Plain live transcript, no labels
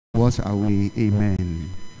wash away. Amen.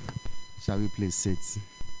 Shall we please sit?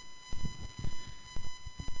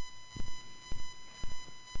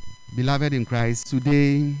 Beloved in Christ,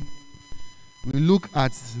 today we look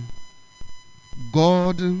at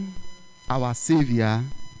God, our Savior,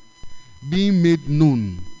 being made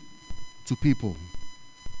known to people.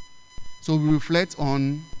 So we reflect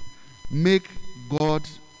on make God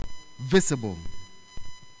visible.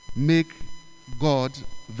 Make God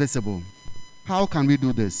visible. How can we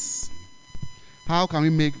do this? How can we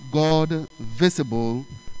make God visible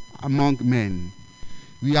among men?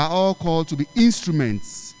 We are all called to be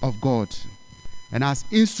instruments of God. And as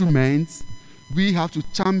instruments, we have to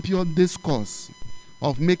champion this cause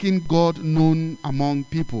of making God known among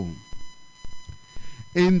people.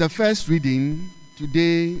 In the first reading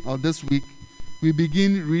today or this week, we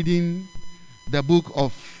begin reading the book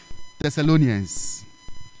of Thessalonians.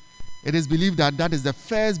 It is believed that that is the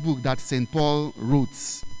first book that St. Paul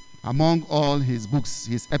wrote among all his books,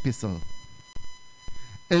 his epistle.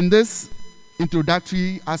 In this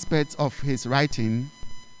introductory aspect of his writing,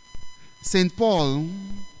 St. Paul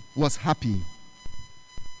was happy.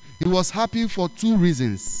 He was happy for two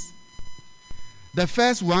reasons. The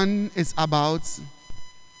first one is about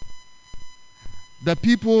the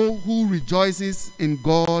people who rejoices in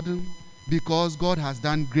God because God has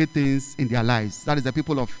done great things in their lives. That is the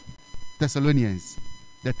people of Thessalonians,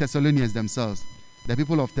 the Thessalonians themselves, the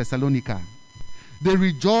people of Thessalonica. They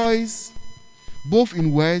rejoice both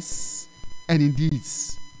in words and in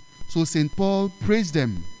deeds. So St. Paul praised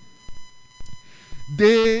them.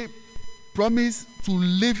 They promised to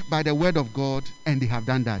live by the word of God, and they have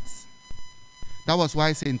done that. That was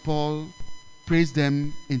why St. Paul praised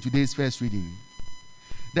them in today's first reading.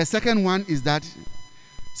 The second one is that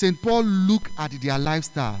St. Paul looked at their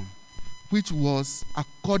lifestyle, which was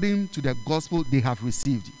according to the gospel they have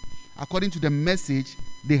received, according to the message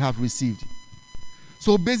they have received.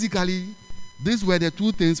 So basically, these were the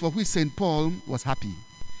two things for which St. Paul was happy.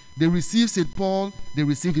 They received St. Paul, they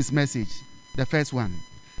received his message, the first one.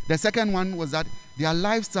 The second one was that their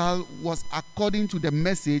lifestyle was according to the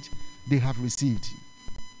message they have received.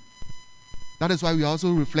 That is why we are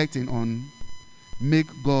also reflecting on make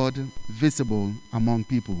God visible among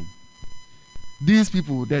people. These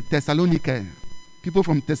people, the Thessalonica, people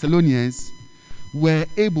from Thessalonians, were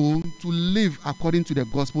able to live according to the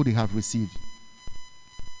gospel they have received.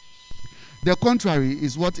 The contrary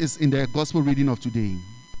is what is in the gospel reading of today.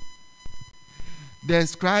 The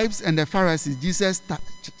scribes and the Pharisees, Jesus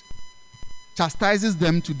chastises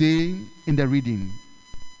them today in the reading.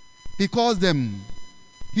 He calls them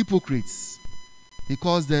hypocrites. He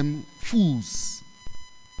calls them fools.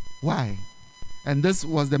 Why? And this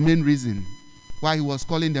was the main reason why he was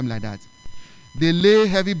calling them like that. They lay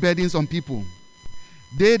heavy burdens on people.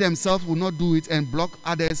 They themselves will not do it and block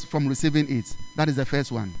others from receiving it. That is the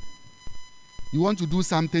first one. You want to do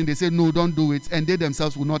something, they say, no, don't do it, and they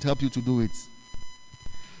themselves will not help you to do it.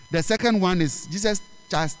 The second one is Jesus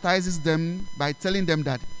chastises them by telling them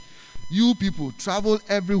that you people travel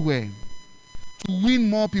everywhere to win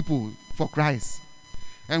more people for Christ.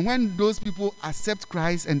 And when those people accept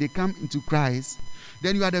Christ and they come into Christ,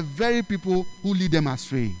 then you are the very people who lead them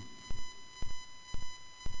astray.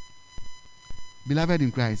 Beloved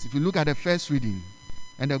in Christ, if you look at the first reading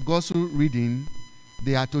and the gospel reading,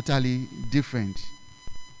 they are totally different.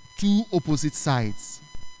 Two opposite sides.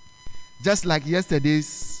 Just like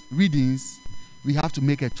yesterday's readings, we have to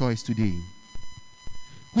make a choice today.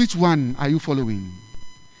 Which one are you following?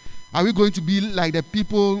 Are we going to be like the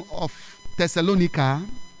people of Thessalonica,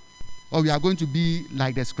 or we are going to be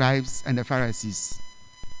like the scribes and the Pharisees?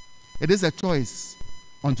 It is a choice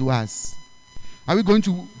unto us. Are we going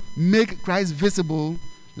to make Christ visible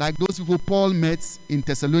like those people Paul met in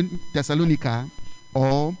Thessalonica,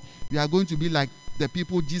 or we are going to be like the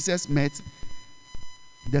people Jesus met,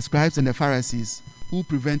 the scribes and the Pharisees, who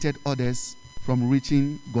prevented others from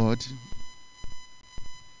reaching God?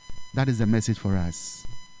 That is the message for us.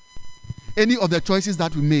 Any of the choices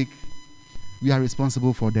that we make, we are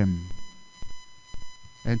responsible for them.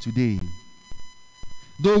 And today,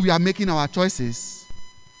 though we are making our choices,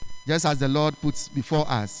 just as the Lord puts before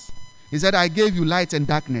us, He said, I gave you light and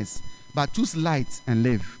darkness, but choose light and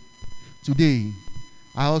live. Today,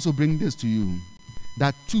 I also bring this to you,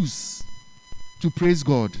 that choose to praise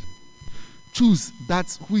God. Choose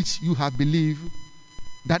that which you have believed,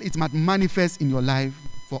 that it might manifest in your life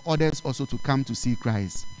for others also to come to see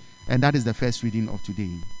Christ. And that is the first reading of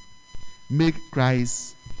today. Make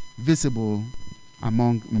Christ visible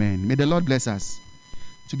among men. May the Lord bless us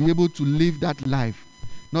to be able to live that life,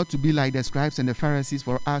 not to be like the scribes and the Pharisees,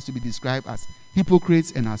 for us to be described as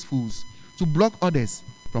hypocrites and as fools, to block others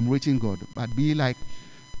from reaching God, but be like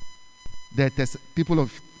the people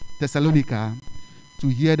of Thessalonica, to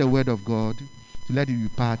hear the word of God, to let it be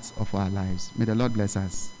part of our lives. May the Lord bless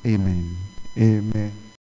us. Amen. Amen.